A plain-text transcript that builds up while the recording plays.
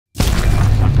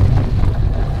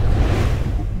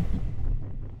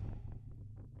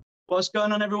What's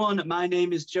going on, everyone? My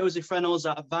name is Joseph Reynolds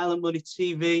at Violent Money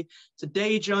TV.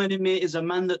 Today, joining me is a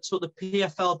man that took the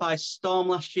PFL by storm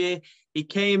last year. He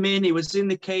came in, he was in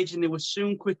the cage, and he was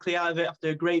soon quickly out of it after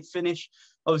a great finish.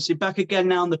 Obviously, back again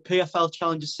now in the PFL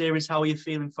Challenger Series. How are you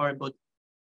feeling for it, bud?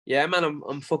 Yeah, man,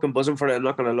 I'm fucking buzzing for it. I'm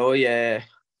not gonna lie.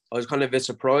 I was kind of a bit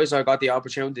surprised I got the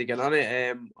opportunity to get on it.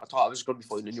 I thought I was going to be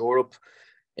fighting in Europe,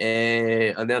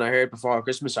 and then I heard before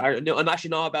Christmas. I actually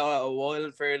know about it a while,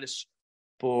 in fairness,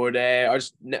 but I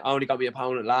only got my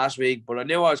opponent last week. But I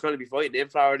knew I was going to be fighting in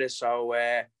Florida, so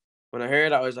when I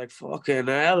heard that, I was like, "Fucking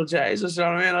hell, Jesus!" You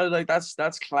know what I mean? I was like,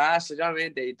 "That's class." You know what I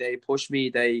mean? They pushed me.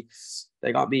 They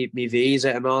got me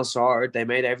visa and all sorted. They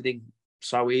made everything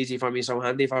so easy for me, so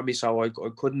handy for me. So I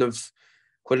couldn't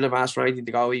have asked for anything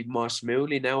to go even more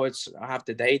smoothly. Now I have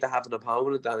the date, I have an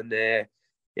opponent, and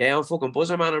yeah, I'm fucking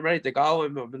buzzing, man. I'm ready to go.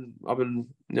 I've been,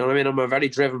 you know what I mean. I'm a very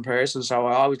driven person, so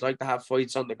I always like to have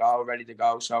fights on the go, ready to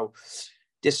go. So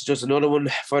this is just another one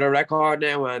for the record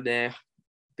now, and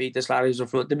beat this lad who's in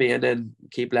front of me, and then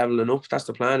keep leveling up. That's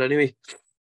the plan, anyway.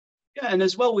 Yeah, and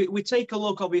as well, we take a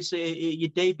look, obviously, at your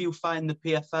debut fight in the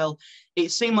PFL.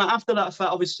 It seemed like after that fight,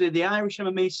 obviously, the Irish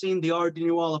MMA scene, they already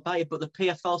knew all about it, but the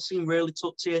PFL scene really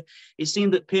took to you. It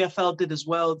seemed that PFL did as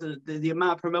well. The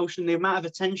amount of promotion, the amount of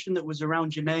attention that was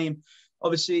around your name.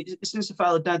 Obviously, since the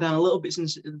fight had died down a little bit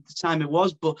since the time it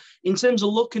was, but in terms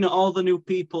of looking at all the new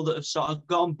people that have sort of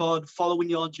got on board, following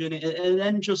your journey, and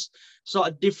then just sort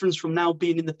of difference from now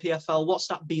being in the PFL, what's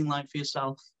that been like for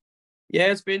yourself? Yeah,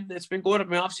 it's been good. I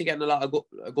mean, obviously getting a lot of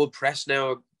good press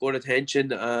now, good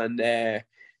attention, and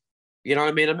you know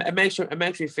what I mean. It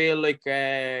makes me feel like you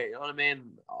know what I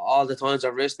mean. All the times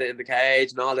I've risked it in the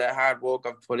cage and all the hard work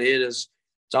I've put in it's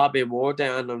all been worth it.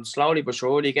 And I'm slowly but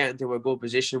surely getting to a good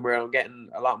position where I'm getting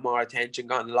a lot more attention,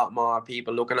 getting a lot more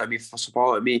people looking at me for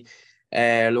supporting me,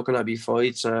 looking at me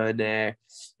fights, and you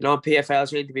know, PFL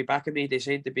seem to be backing me. They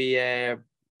seem to be.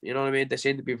 You know what I mean? They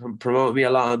seem to be promoting me a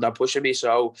lot and they're pushing me.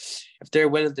 So if they're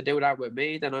willing to do that with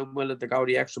me, then I'm willing to go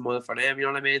the extra mile for them. You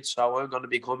know what I mean? So I'm going to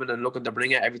be coming and looking to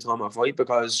bring it every time I fight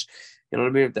because, you know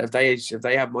what I mean? If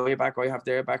they have my back, I have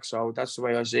their back. So that's the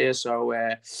way I see it. So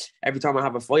every time I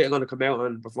have a fight, I'm going to come out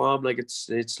and perform like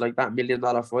it's like that $1 million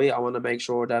fight. I want to make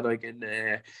sure that I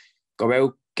can go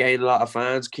out, gain a lot of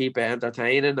fans, keep it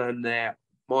entertaining, and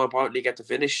more importantly, get to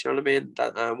finish. You know what I mean?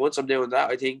 That once I'm doing that,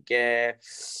 I think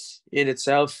in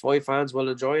itself, fight fans will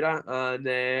enjoy that,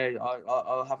 and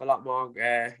I'll have a lot more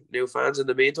new fans in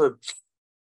the meantime.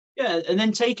 Yeah, and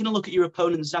then taking a look at your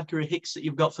opponent, Zachary Hicks, that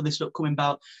you've got for this upcoming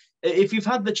bout, if you've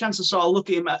had the chance to sort of look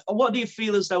at him, what do you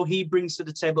feel as though he brings to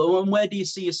the table, and where do you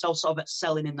see yourself sort of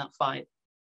excelling in that fight?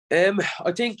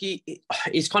 I think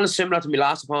he's kind of similar to my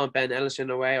last opponent, Ben Ellis, in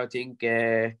a way. I think,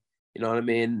 you know what I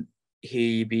mean,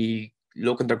 he be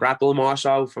looking to grapple more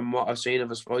so from what I've seen of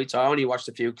his fights. I only watched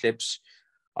a few clips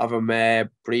of him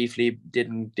briefly,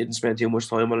 didn't spend too much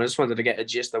time on it. I just wanted to get a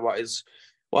gist of what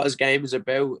his game is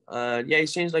about. And yeah, he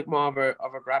seems like more of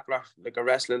a grappler, like a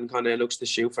wrestling kind of looks to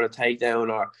shoot for a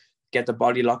takedown or get the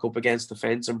body lock up against the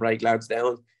fence and break lads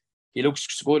down. He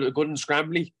looks good and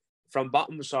scrambly from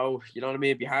bottom, so you know what I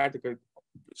mean. It'd be hard to go,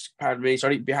 pardon me,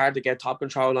 sorry, it'd be hard to get top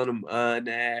control on him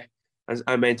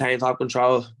and maintain top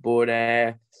control. But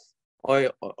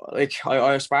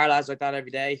I spar lads like that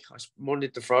every day. Monday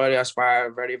to Friday, I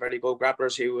spar very, very good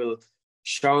grapplers who will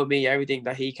show me everything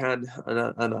that he can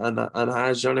and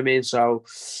has. You know what I mean? So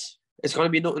it's going to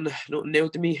be nothing new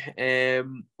to me.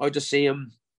 I just see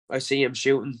him. I see him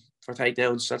shooting for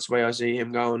takedowns. That's the way I see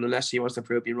him going. Unless he wants to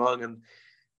prove me wrong and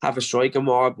have a striker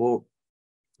more, but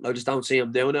I just don't see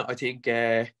him doing it. I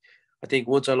think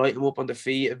once I light him up on the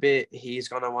feet a bit, he's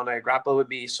gonna want to grapple with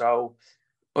me. So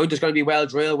I'm just going to be well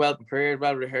drilled, well prepared,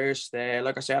 well rehearsed.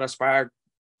 Like I said, I spar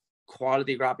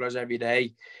quality grapplers every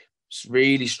day. It's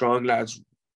really strong lads,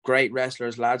 great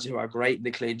wrestlers, lads who are great in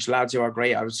the clinch, lads who are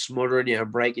great at smothering you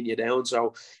and breaking you down.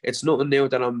 So it's nothing new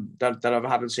that I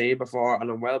haven't seen before, and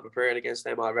I'm well prepared against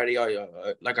them already.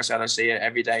 Like I said, I see it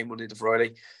every day, Monday to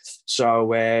Friday.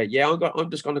 So yeah, I'm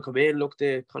just going to come in, look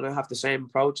to kind of have the same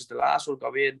approach as the last one.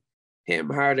 Go in, hit him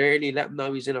hard early, let him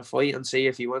know he's in a fight, and see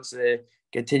if he wants to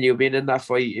continue being in that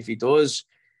fight. If he does,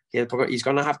 he's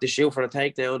going to have to shoot for a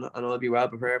takedown, and I'll be well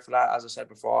prepared for that. As I said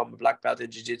before, I'm a black belt in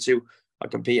jiu-jitsu. I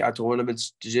compete at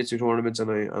tournaments, jiu-jitsu tournaments,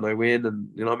 and I win. And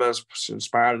you know, I'm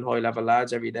sparring high level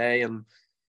lads every day, and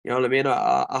you know what I mean.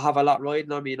 I have a lot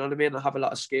riding on me. You know what I mean. I have a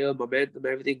lot of skill, momentum,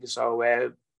 everything. So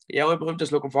yeah, I'm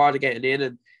just looking forward to getting in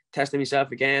and testing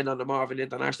myself again on the more of an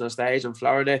international stage in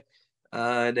Florida,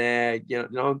 and you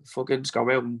know, fucking just go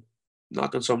out and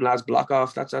knocking some lads' block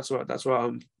off. That's what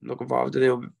I'm looking forward to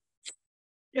doing.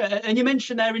 Yeah, and you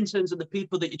mentioned there in terms of the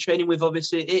people that you're training with,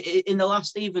 obviously, in the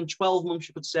last even 12 months,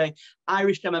 you could say,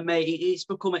 Irish MMA, it's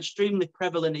become extremely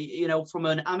prevalent, you know, from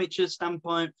an amateur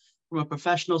standpoint, from a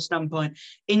professional standpoint.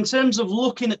 In terms of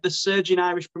looking at the surging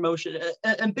Irish promotion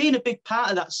and being a big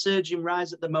part of that surging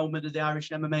rise at the moment of the Irish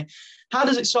MMA, how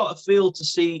does it sort of feel to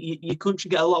see your country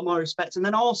get a lot more respect and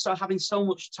then also having so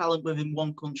much talent within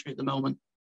one country at the moment?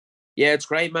 Yeah, it's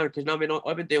great, man, because I mean,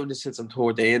 I've been doing this since I'm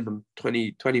 13. I'm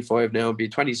 25 now. I'll be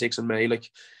 26 in May. Like,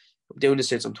 I'm doing this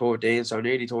since I'm 13, so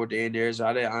nearly 13 years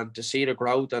at it. And to see the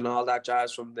growth and all that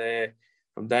jazz from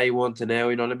day one to now,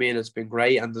 you know what I mean? It's been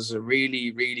great. And there's a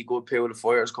really, really good pool of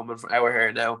fighters coming from out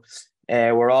here now.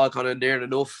 We're all kind of near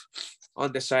enough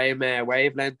on the same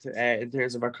wavelength in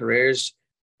terms of our careers.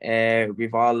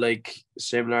 We've all like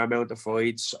similar amount of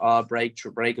fights, all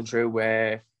breaking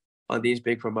through on these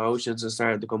big promotions and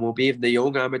starting to come up. Even the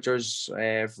young amateurs,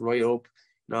 right up.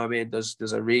 You know what I mean?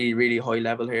 There's a really, really high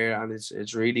level here, and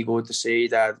it's really good to see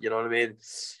that, you know what I mean,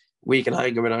 we can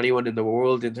hang with anyone in the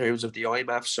world in terms of the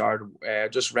IMAFs or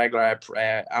just regular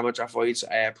amateur fights,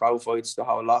 pro fights, the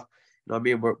whole lot. You know what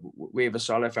I mean? We have a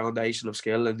solid foundation of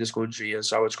skill in this country, and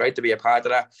so it's great to be a part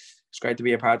of that. It's great to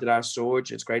be a part of that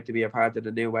surge. It's great to be a part of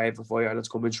the new wave of fire that's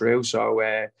coming through. So,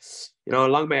 you know,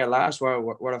 long may it last.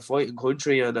 We're a fighting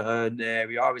country, and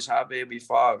we always have been. We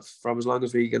fought from as long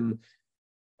as we can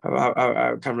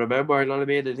remember. You know what I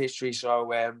mean, in history.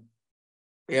 So, yeah,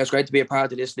 it's great to be a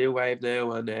part of this new wave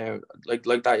now. And like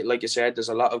that, like you said, there's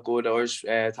a lot of good Irish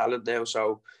talent now.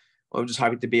 So, I'm just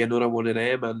happy to be another one of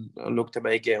them, and look to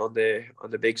make it on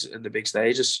the big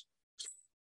stages.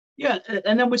 Yeah,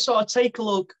 and then we sort of take a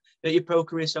look at your pro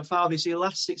career so far. Obviously, the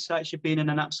last 6 fights you've been in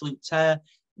an absolute tear,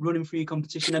 running through your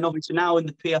competition, and obviously now in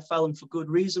the PFL, and for good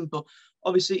reason. But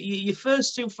obviously, your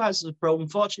first 2 fights as a pro,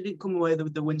 unfortunately, didn't come away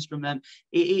with the wins from them.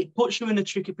 It puts you in a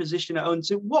tricky position at home.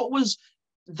 So what was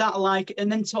that like?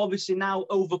 And then to obviously now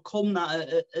overcome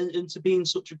that and to be in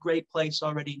such a great place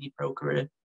already in your pro career.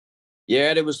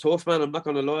 Yeah, it was tough, man. I'm not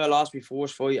gonna lie. I lost my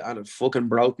first fight and it fucking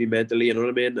broke me mentally. You know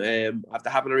what I mean? After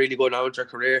having a really good amateur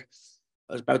career,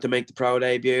 I was about to make the pro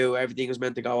debut. Everything was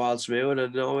meant to go all smooth,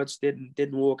 and no, it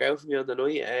didn't work out for me on the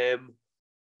night.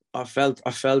 I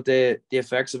felt the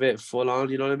effects of it full on.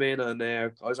 You know what I mean? And I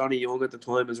was only young at the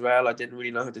time as well. I didn't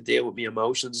really know how to deal with my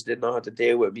emotions. Didn't know how to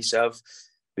deal with myself,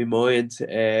 my mind.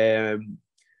 I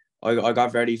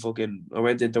got very fucking. I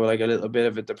went into like a little bit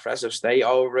of a depressive state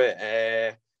over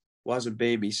it. Wasn't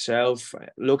being myself.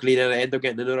 Luckily, then I ended up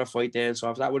getting another fight then.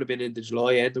 So if that would have been into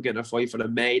July, I ended up getting a fight for the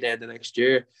May then the next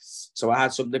year. So I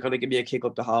had something to kind of give me a kick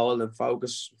up the hole and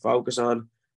focus on.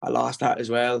 I lost that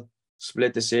as well.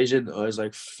 Split decision. I was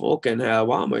like, fucking hell,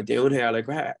 what am I doing here? Like,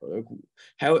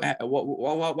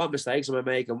 what mistakes am I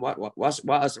making? What is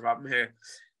the problem here?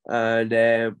 And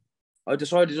I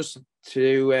decided just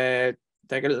to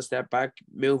take a little step back,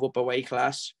 move up a weight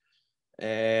class.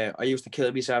 I used to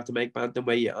kill myself to make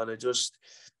bantamweight, and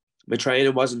my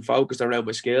training wasn't focused around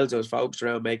my skills. It was focused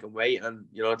around making weight, and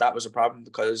you know that was a problem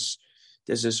because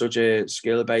this is such a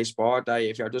skill-based sport that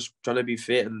if you're just trying to be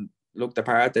fit and look the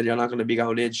part, then you're not going to be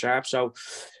going in sharp. So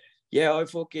yeah, I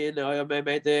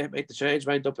made the change,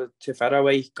 went up to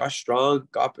featherweight, got strong,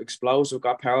 got explosive,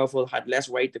 got powerful, had less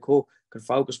weight to cut, could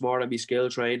focus more on my skill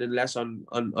training, less on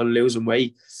losing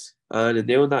weight. And in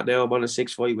doing that now, I'm on a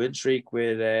 6-fight win streak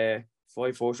with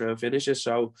 5 first-round finishes.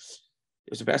 So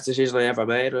it was the best decision I ever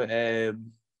made.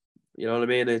 You know what I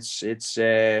mean? It's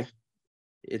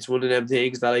one of them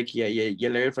things that like you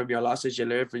learn from your losses, you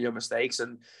learn from your mistakes,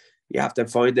 and you have to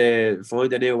find a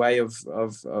new way of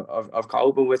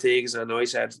coping with things. And I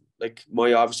said, like,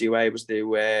 my obviously way was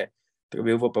to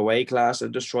move up a weight class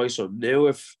and just try something new.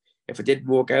 If it didn't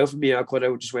work out for me, I could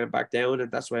have just went back down, and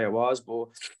that's the way it was. But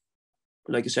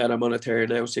like I said, I'm on a third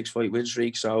now, 6-fight win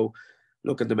streak, so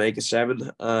looking to make it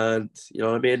 7. And you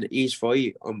know what I mean, each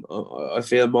fight I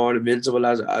feel more invincible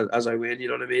as I win. You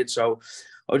know what I mean. So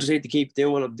I just need to keep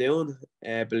doing what I'm doing,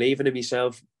 believing in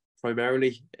myself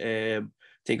primarily. I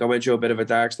think I went through a bit of a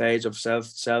dark stage of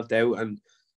self doubt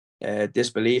and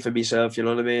disbelief in myself. You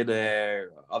know what I mean.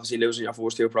 Obviously losing your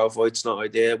first 2 pro fights not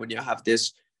ideal when you have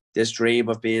this dream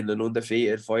of being an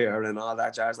undefeated fighter and all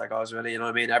that jazz. Like I was really, you know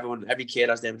what I mean. Every kid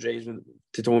has them dreams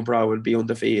to turn pro and be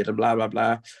undefeated and blah blah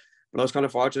blah. But I was kind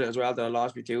of fortunate as well that I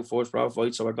lost my 2 first pro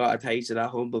fights, so I got a taste of that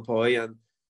humble pie, and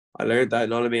I learned that, you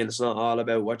know what I mean, it's not all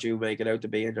about what you make it out to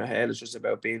be in your head. It's just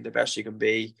about being the best you can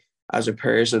be as a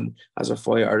person, as a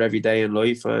fighter every day in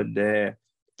life. And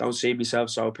don't see myself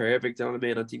so perfect, you know what I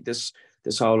mean. I think this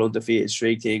whole undefeated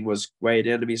streak thing was weighed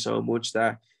into me so much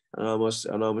that and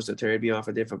almost deterred me off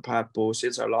a different path. But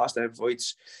since I lost them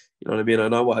fights, You know what I mean? I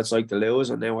know what it's like to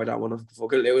lose, and now I don't want to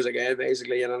fucking lose again,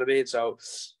 basically. You know what I mean? So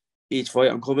each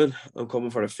fight, I'm coming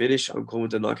for the finish. I'm coming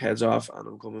to knock heads off, and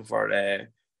I'm coming for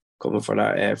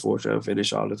that fourth round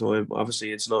finish all the time.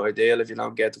 Obviously, it's not ideal if you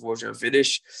don't get the fourth round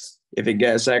finish. If you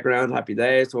get a second round, happy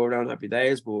days. Third round, happy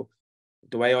days. But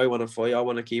the way I want to fight, I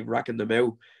want to keep racking them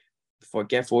out.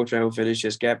 Get fourth round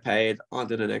finishes, get paid, on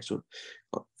to the next one.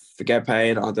 Get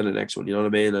paid, on to the next one. You know what I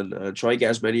mean? And try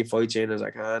get as many fights in as I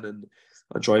can, and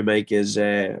try make as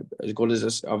good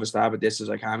as of a stab at this as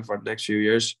I can for the next few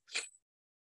years.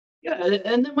 Yeah,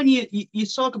 and then when you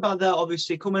talk about that,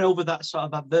 obviously coming over that sort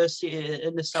of adversity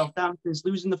in the Southamptons,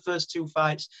 losing the first two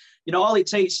fights, all it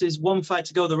takes is one fight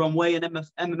to go the wrong way, and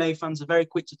MMA fans are very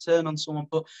quick to turn on someone.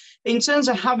 But in terms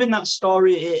of having that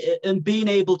story and being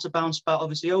able to bounce back,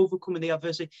 obviously overcoming the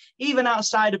adversity, even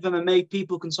outside of MMA,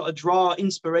 people can sort of draw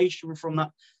inspiration from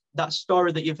that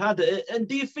story that you've had. And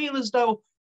do you feel as though,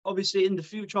 obviously in the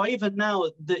future, or even now,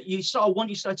 that you sort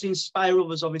of start to inspire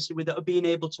others, obviously, with being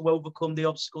able to overcome the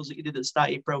obstacles that you did at the start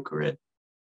of your pro career?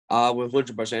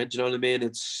 100%. You know what I mean?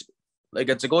 It's a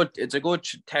good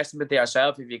testament to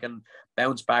yourself if you can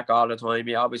bounce back all the time.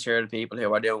 You always hear the people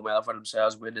who are doing well for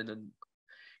themselves, winning, and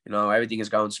everything is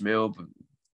going smooth. But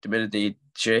the minute the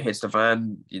shit hits the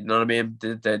fan, you know what I mean?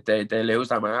 They lose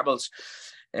their marbles.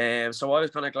 So I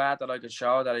was kind of glad that I could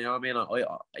show that, you know what I mean?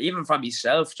 I even for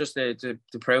myself, just to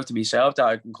prove to myself that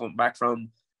I can come back from, you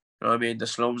know what I mean, the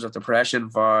slums of depression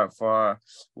for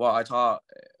what I thought.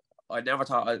 I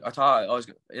thought I was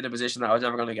in a position that I was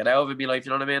never going to get out of in my life, you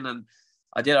know what I mean? And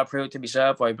I did. I proved to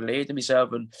myself. I believed in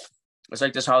myself, and it's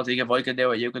like this whole thing: if I can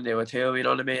do it, you can do it too. You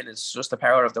know what I mean? It's just the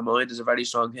power of the mind is a very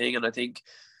strong thing, and I think,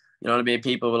 you know what I mean,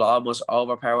 people will almost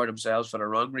overpower themselves for the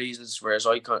wrong reasons, whereas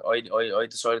I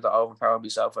decided to overpower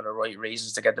myself for the right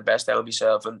reasons to get the best out of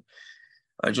myself, and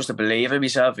just to believe in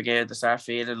myself again, to start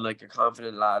feeling like a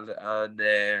confident lad, and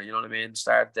you know what I mean,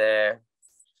 start to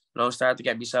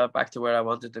get myself back to where I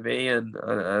wanted to be, and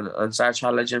start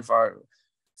challenging for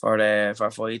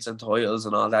fights and titles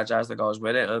and all that jazz that goes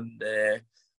with it. And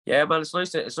yeah, man, it's nice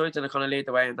to kind of lead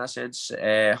the way in that sense.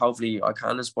 Hopefully I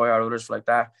can inspire others like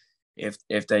that,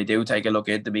 if they do take a look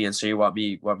into me and see what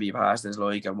me past is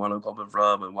like and what I'm coming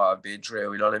from and what I've been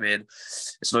through. You know what I mean?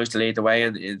 It's nice to lead the way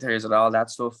in terms of all that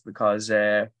stuff, because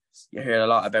you hear a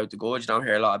lot about the good, you don't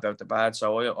hear a lot about the bad.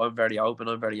 So I'm very open,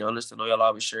 I'm very honest, and I'll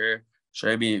always share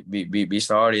me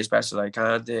story as best as I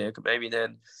can to maybe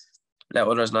then let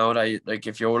others know that, like,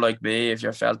 if you're like me, if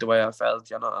you felt the way I felt,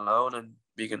 you're not alone, and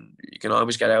you can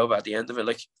always get out at the end of it.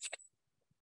 Like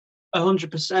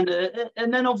 100%.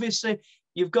 And then obviously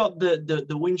you've got the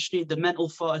win streak, the mental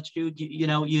fortitude.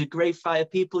 You're a great fighter.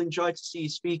 People enjoy to see you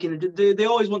speaking. They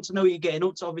always want to know you're getting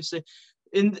up to. Obviously,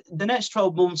 in the next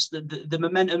 12 months, the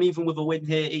momentum, even with a win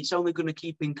here, it's only going to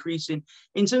keep increasing.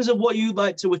 In terms of what you'd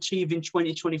like to achieve in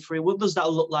 2023, what does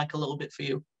that look like a little bit for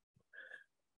you?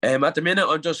 At the minute,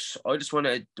 I just want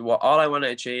to. All I want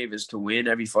to achieve is to win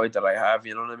every fight that I have.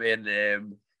 You know what I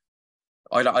mean?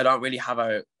 I don't really have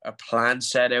a plan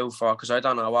set out for, because I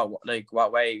don't know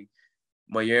what way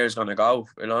my year is gonna go.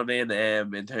 You know what I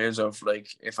mean? In terms of like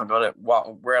if I'm gonna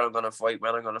where I'm gonna fight,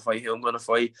 when I'm gonna fight, who I'm gonna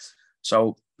fight.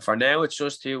 So for now, it's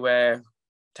just to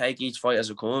take each fight as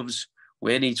it comes,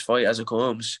 win each fight as it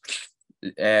comes.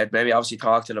 Maybe obviously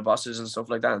talk to the bosses and stuff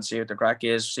like that and see what the crack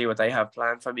is, see what they have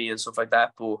planned for me and stuff like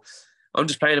that. But I'm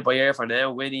just playing it by ear for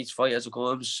now. Win each fight as it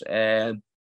comes.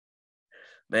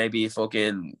 Maybe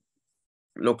fucking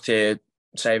look to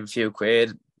save a few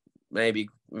quid. Maybe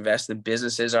invest in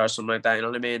businesses or something like that. You know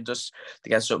what I mean? Just to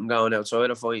get something going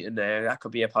outside of fighting. That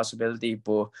could be a possibility.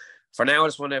 But for now, I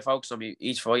just want to focus on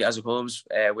each fight as it comes.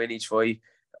 Win each fight,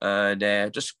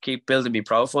 and just keep building my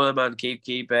profile, man. Keep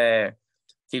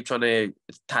trying to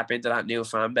tap into that new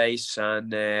fan base,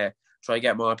 and try to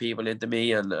get more people into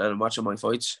me and watching my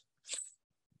fights.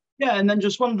 Yeah, and then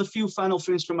just one of the few final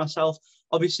things for myself.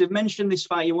 Obviously, I've mentioned this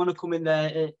fight. You want to come in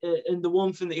there, and the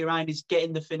one thing that you're eyeing is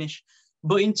getting the finish.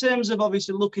 But in terms of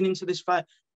obviously looking into this fight,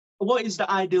 what is the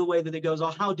ideal way that it goes,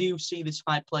 or how do you see this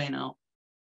fight playing out?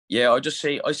 Yeah,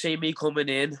 I see me coming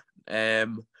in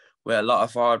with a lot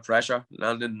of forward pressure,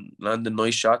 landing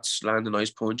nice shots, landing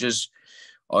nice punches,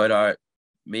 either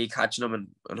me catching them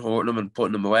and hurting them and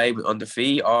putting them away on the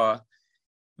feet, or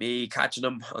me catching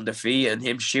him on the feet and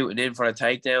him shooting in for a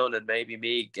takedown, and maybe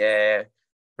me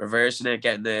reversing it,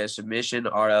 getting the submission,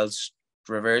 or else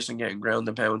reversing, getting ground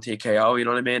and pound TKO. You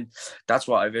know what I mean? That's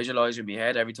what I visualize in my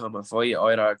head every time I fight,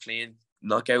 either a clean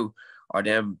knockout or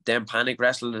them panic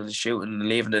wrestling and shooting and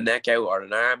leaving the neck out or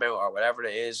an arm out or whatever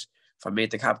it is for me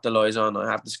to capitalize on. I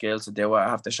have the skills to do it. I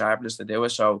have the sharpness to do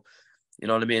it. So, you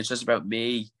know what I mean? It's just about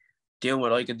me doing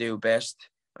what I can do best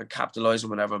capitalise on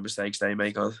whatever mistakes they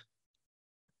make on.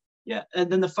 Yeah,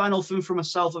 and then the final thing for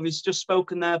myself, I've just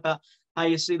spoken there about how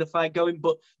you see the fight going,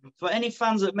 but for any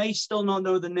fans that may still not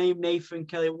know the name Nathan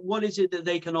Kelly, what is it that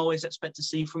they can always expect to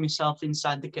see from yourself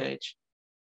inside the cage?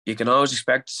 You can always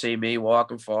expect to see me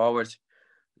walking forward,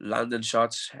 landing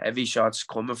shots, heavy shots,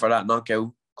 coming for that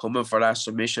knockout, coming for that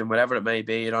submission, whatever it may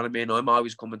be. You know what I mean? I'm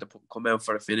always coming to come out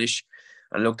for a finish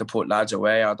and look to put lads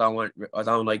away. I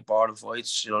don't like boring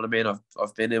fights. You know what I mean?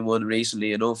 I've been in one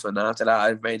recently enough, and after that,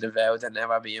 I've made a vow to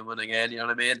never be in one again. You know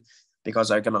what I mean? Because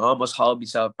I can almost hold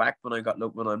myself back when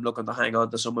I'm looking to hang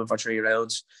on to someone for 3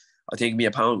 rounds. I think my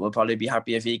opponent will probably be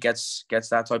happy if he gets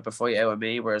that type of fight out of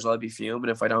me, whereas I'll be fuming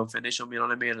if I don't finish him. You know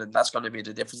what I mean? And that's going to be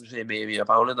the difference between me and my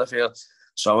opponent, I feel.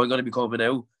 So I'm going to be coming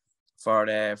out for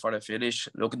the finish,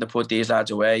 looking to put these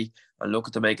lads away and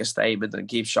looking to make a statement and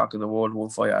keep shocking the world one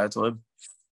fight at a time.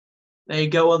 There you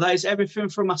go. Well, that is everything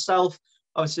from myself.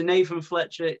 Obviously, Nathan Kelly.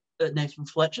 Let me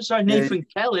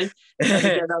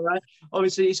get that right.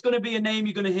 Obviously, it's going to be a name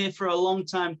you're going to hear for a long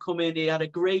time coming. He had a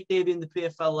great debut in the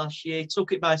PFL last year. He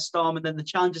took it by storm, and then the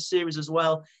Challenger Series as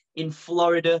well in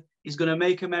Florida. He's going to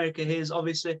make America his.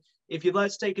 Obviously, if you'd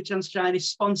like to take a chance to try any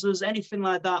sponsors, anything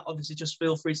like that, obviously, just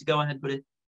feel free to go ahead, buddy.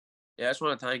 Yeah, I just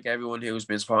want to thank everyone who's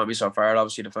been supporting me so far.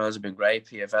 Obviously, the fans have been great.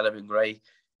 PFL have been great.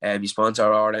 You sponsor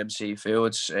RMC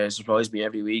Foods, supplies me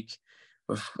every week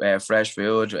with fresh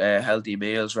food, healthy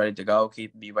meals ready to go,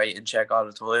 keeping me weight in check all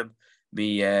the time.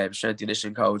 Me strength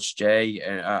conditioning coach Jay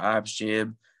at Abs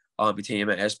Gym, on my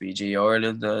team at SBG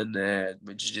Ireland, and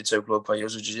my jiu-jitsu club I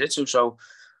use jiu-jitsu. So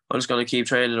I'm just gonna keep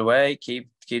training away,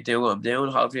 keep doing what I'm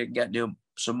doing. Hopefully I can get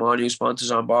some more new sponsors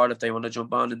on board if they want to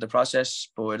jump on in the process.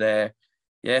 But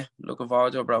yeah, looking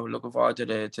forward to it, bro. Looking forward to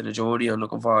the journey, and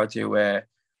looking forward to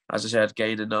as I said,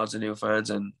 gaining nods of new fans,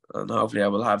 and hopefully I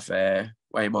will have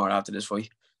way more after this fight.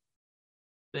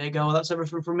 There you go. Well, that's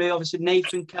everything from me. Obviously,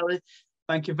 Nathan Kelly,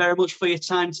 thank you very much for your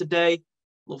time today.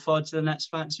 Look forward to the next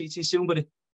fight. Speak to you soon, buddy.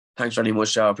 Thanks very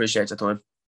much, Joe. Appreciate your time.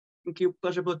 Thank you.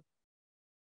 Pleasure, bud.